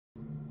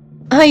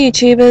Hi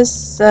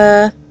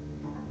YouTubers,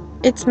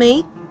 it's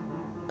me,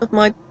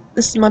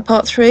 this is my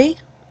part 3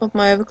 of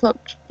my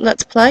Overclocked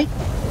Let's Play.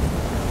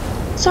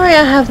 Sorry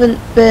I haven't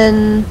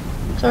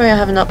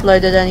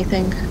uploaded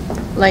anything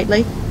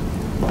lately.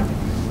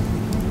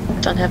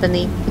 Don't have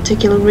any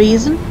particular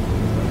reason.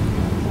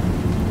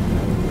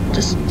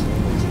 Just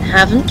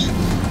haven't.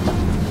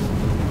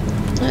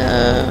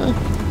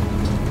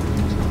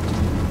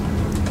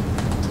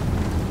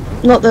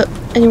 Not that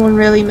anyone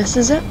really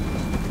misses it,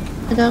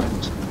 I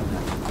don't.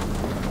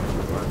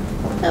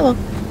 Oh well.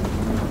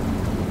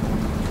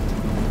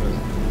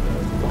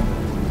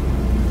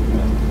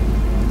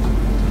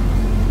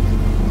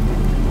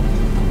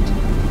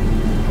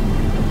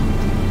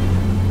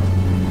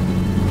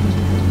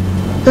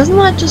 Doesn't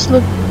that just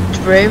look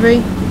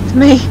dreary to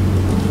me?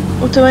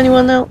 Or to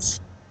anyone else?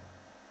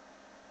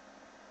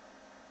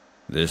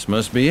 This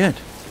must be it.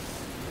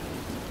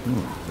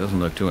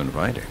 Doesn't look too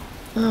inviting.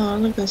 Oh,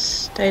 look at the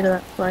state of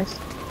that place.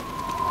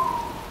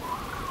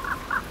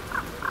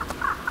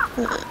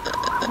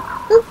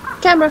 Ooh,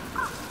 camera!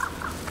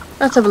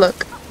 Let's have a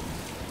look.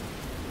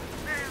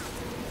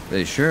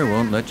 They sure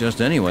won't let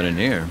just anyone in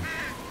here.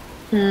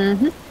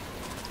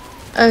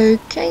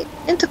 Okay,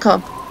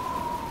 intercom.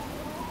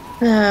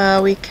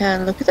 Now we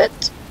can look at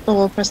it,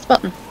 or press the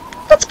button.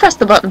 Let's press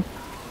the button.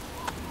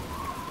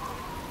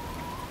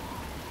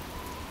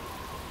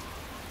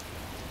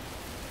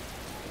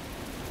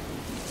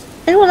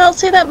 Anyone else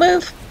see that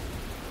move?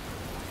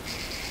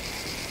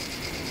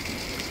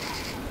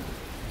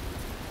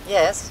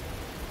 Yes.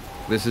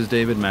 This is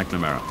David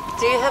McNamara.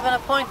 Do you have an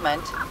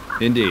appointment?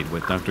 Indeed,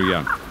 with Dr.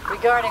 Young.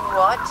 Regarding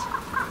what?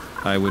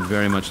 I would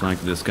very much like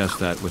to discuss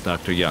that with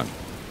Dr. Young.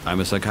 I'm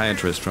a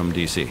psychiatrist from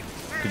DC.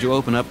 Could you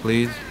open up,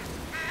 please?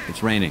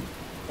 It's raining.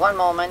 One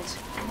moment.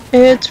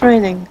 It's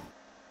raining.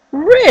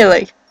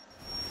 Really?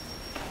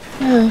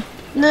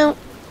 Now,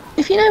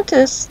 if you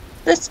notice,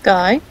 this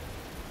guy,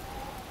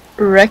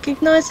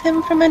 recognize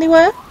him from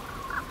anywhere?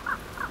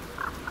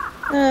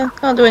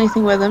 Can't do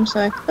anything with him,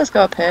 so let's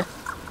go up here.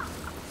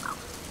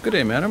 Good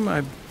day, madam.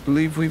 I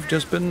believe we've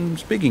just been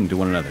speaking to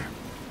one another.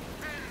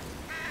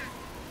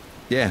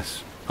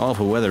 Yes.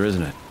 Awful weather,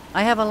 isn't it?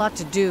 I have a lot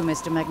to do,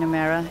 Mr.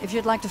 McNamara. If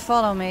you'd like to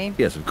follow me.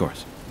 Yes, of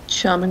course.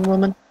 Charming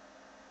woman.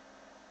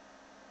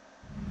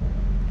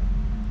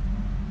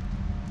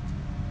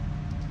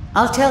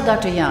 I'll tell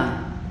Dr.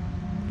 Young.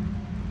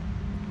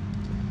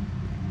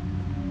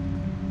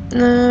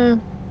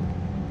 No.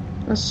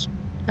 Let's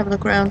have a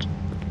look around.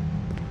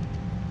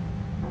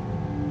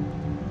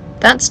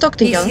 That's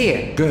Dr. Young. He's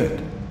here.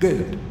 Good,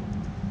 good.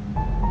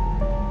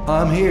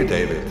 I'm here,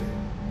 David.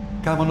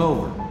 Come on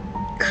over.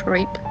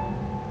 Creep.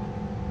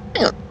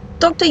 Hang on.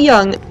 Dr.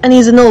 Young, and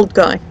he's an old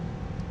guy.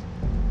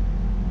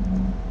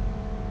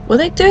 Were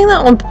they doing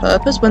that on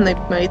purpose when they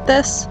made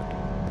this?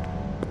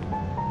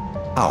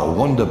 Our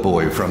wonder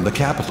boy from the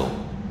capital.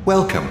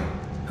 Welcome.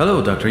 Hello,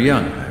 Dr.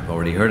 Young. I've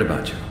already heard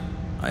about you.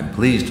 I'm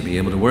pleased to be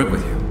able to work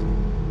with you.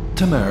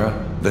 Tamara,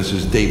 this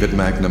is David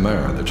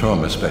McNamara, the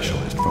trauma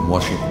specialist from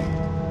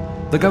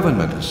Washington. The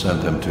government has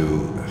sent him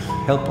to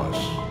help us.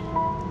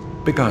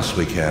 Because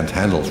we can't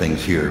handle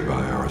things here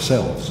by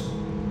ourselves.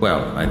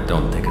 Well, I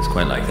don't think it's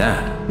quite like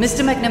that.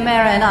 Mr.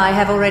 McNamara and I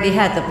have already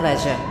had the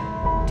pleasure.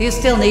 Do you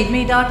still need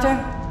me, Doctor?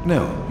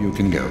 No, you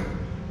can go.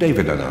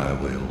 David and I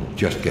will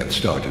just get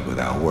started with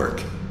our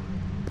work.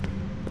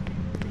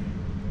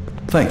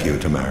 Thank you,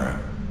 Tamara.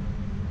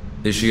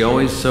 Is she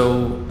always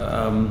so,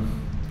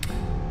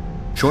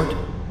 short?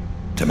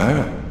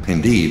 Tamara,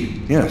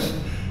 indeed, yes.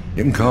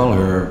 You can call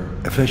her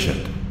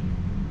efficient.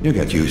 You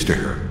get used to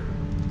her.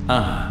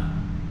 Ah.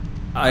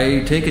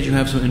 I take it you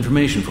have some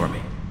information for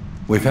me.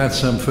 We've had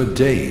some for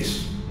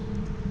days.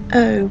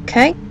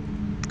 Okay.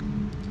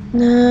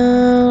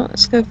 Now,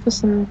 let's go for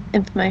some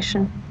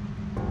information.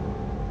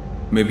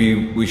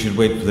 Maybe we should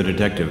wait for the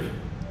detective.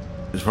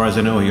 As far as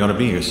I know, he ought to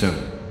be here soon.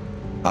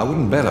 I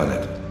wouldn't bet on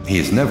it. He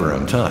is never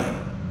on time.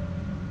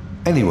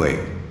 Anyway,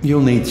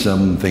 you'll need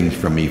some things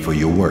from me for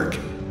your work.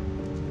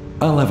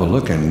 I'll have a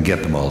look and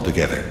get them all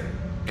together.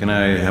 Can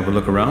I have a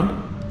look around?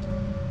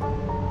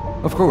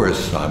 Of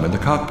course, I'm in the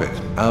cockpit,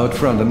 out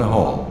front in the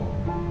hall.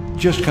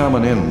 Just come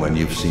on in when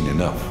you've seen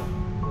enough.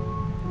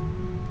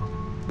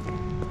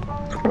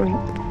 Creep.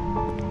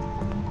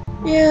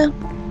 Yeah.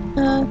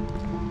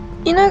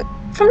 You know,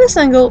 from this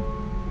angle,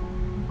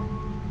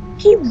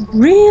 he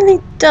really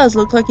does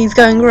look like he's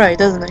going grey,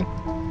 doesn't he?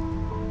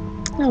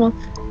 Oh well.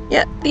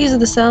 Yeah, these are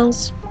the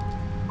cells.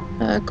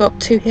 Got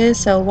 2 here,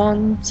 cell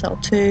 1, cell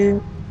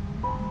 2.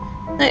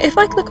 Now, if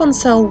I click on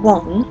cell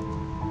 1...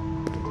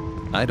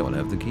 I don't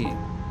have the key.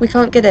 We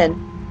can't get in.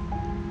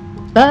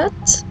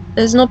 But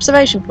there's an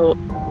observation port.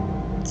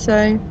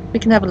 So, we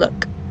can have a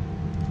look.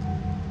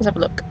 Let's have a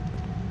look.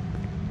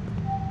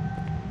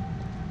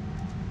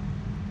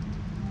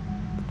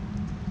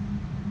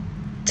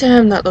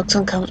 Damn, that looks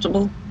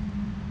uncomfortable.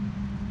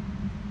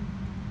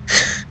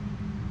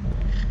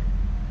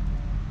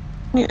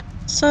 Yeah,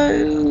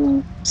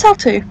 so... cell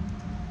 2.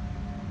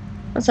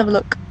 Let's have a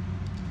look.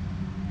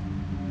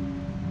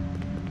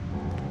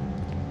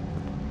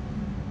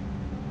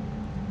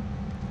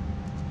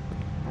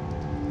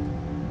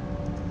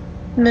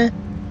 Meh.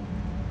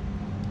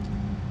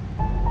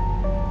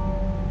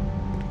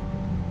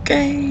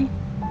 Okay.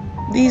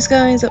 These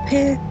guys up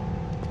here.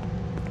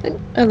 Oh,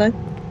 hello.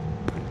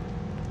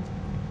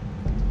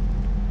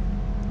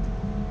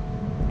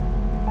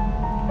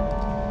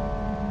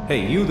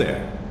 Hey, you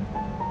there.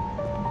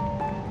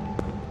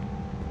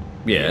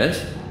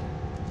 Yes?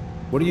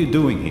 What are you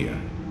doing here?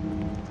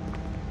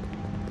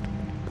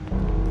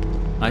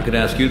 I could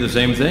ask you the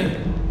same thing.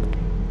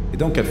 You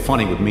don't get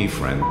funny with me,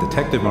 friend.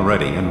 Detective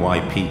Moretti,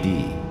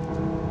 NYPD.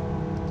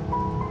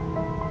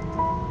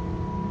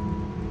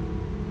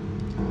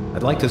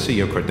 I'd like to see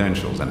your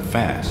credentials, and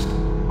fast.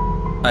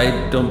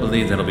 I don't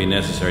believe that'll be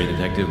necessary,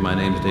 Detective. My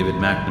name's David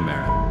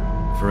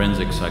McNamara,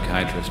 forensic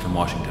psychiatrist from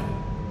Washington.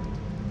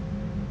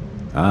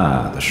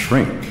 Ah, the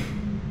shrink.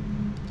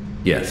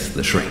 Yes,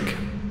 the shrink.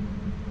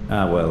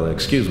 Ah, well,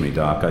 excuse me,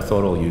 Doc. I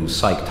thought all you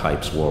psych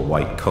types wore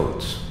white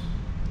coats.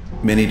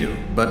 Many do,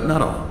 but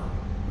not all.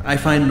 I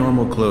find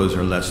normal clothes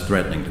are less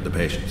threatening to the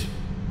patients.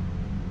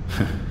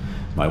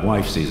 My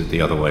wife sees it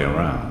the other way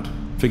around.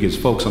 Figures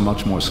folks are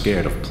much more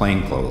scared of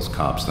plainclothes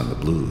cops than the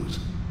blues.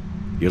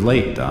 You're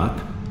late,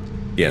 Doc.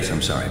 Yes,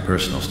 I'm sorry.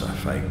 Personal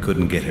stuff. I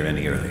couldn't get here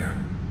any earlier.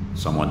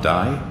 Someone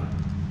die?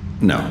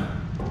 No.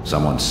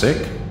 Someone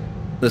sick?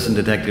 Listen,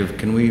 Detective,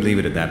 can we leave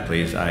it at that,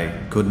 please? I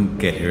couldn't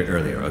get here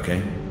earlier,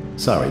 okay?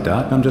 Sorry,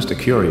 Doc. I'm just a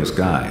curious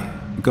guy.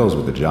 It goes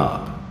with the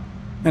job.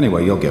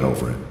 Anyway, you'll get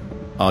over it.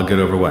 I'll get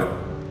over what?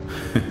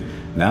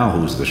 Now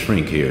who's the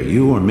shrink here,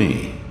 you or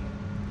me?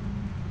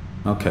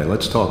 Okay,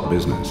 let's talk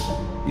business.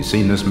 You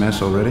seen this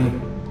mess already?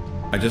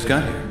 I just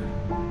got here.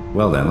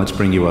 Well then, let's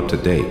bring you up to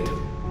date.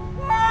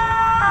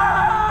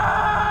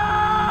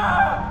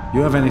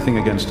 You have anything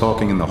against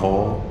talking in the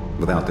hall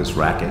without this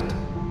racket?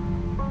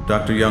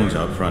 Dr. Young's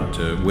out front,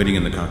 waiting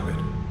in the cockpit.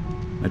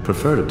 I'd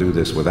prefer to do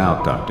this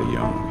without Dr.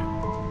 Young.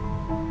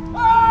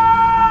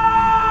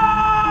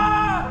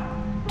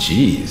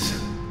 Jeez.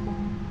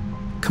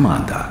 Come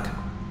on, Doc.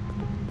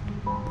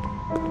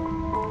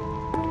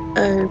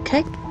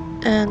 Okay,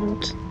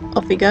 and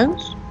off he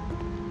goes.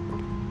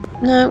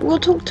 No, we'll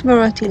talk to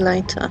Moretti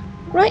later.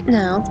 Right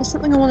now, there's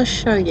something I want to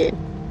show you.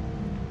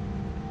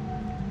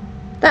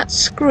 That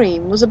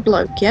scream was a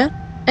bloke, yeah?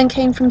 And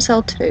came from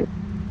cell 2.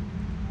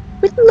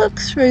 We'd look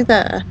through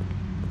there.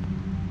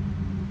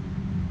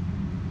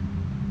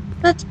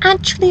 That's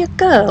actually a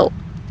girl.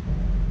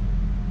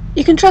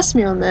 You can trust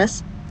me on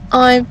this.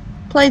 I've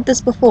played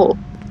this before.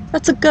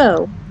 That's a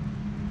girl.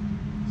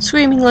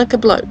 Screaming like a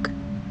bloke.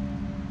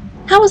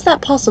 How is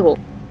that possible?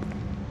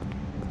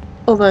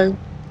 Although,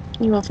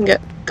 you often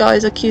get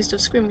guys accused of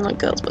screaming like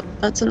girls, but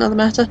that's another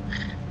matter.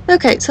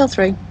 Okay, cell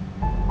 3.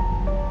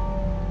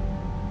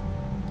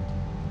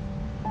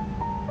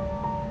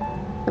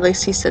 At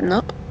least he's sitting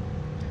up.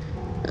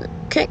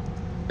 Okay,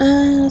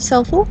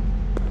 cell 4.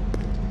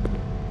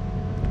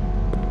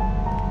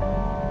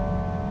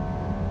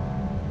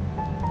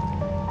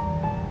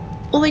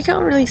 Although you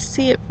can't really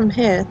see it from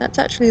here, that's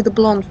actually the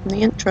blonde from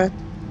the intro.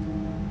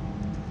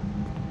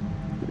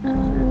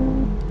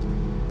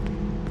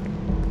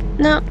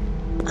 Now,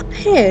 up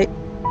here,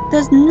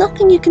 there's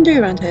nothing you can do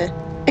around here,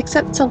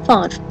 except cell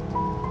 5.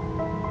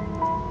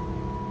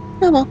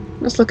 Oh well,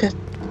 let's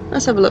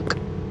have a look.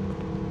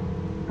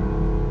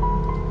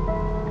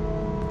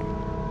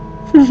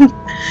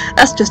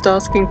 That's just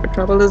asking for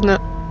trouble, isn't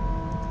it?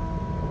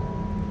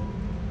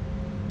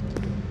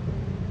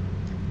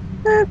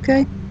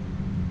 Okay.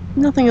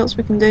 Nothing else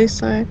we can do,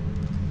 so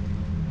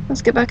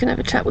let's get back and have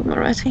a chat with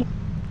Moretti.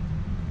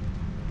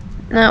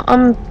 Now,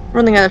 I'm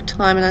running out of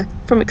time, and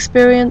from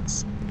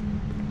experience,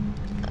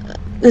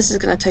 this is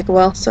going to take a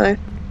while, so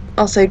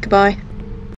I'll say goodbye.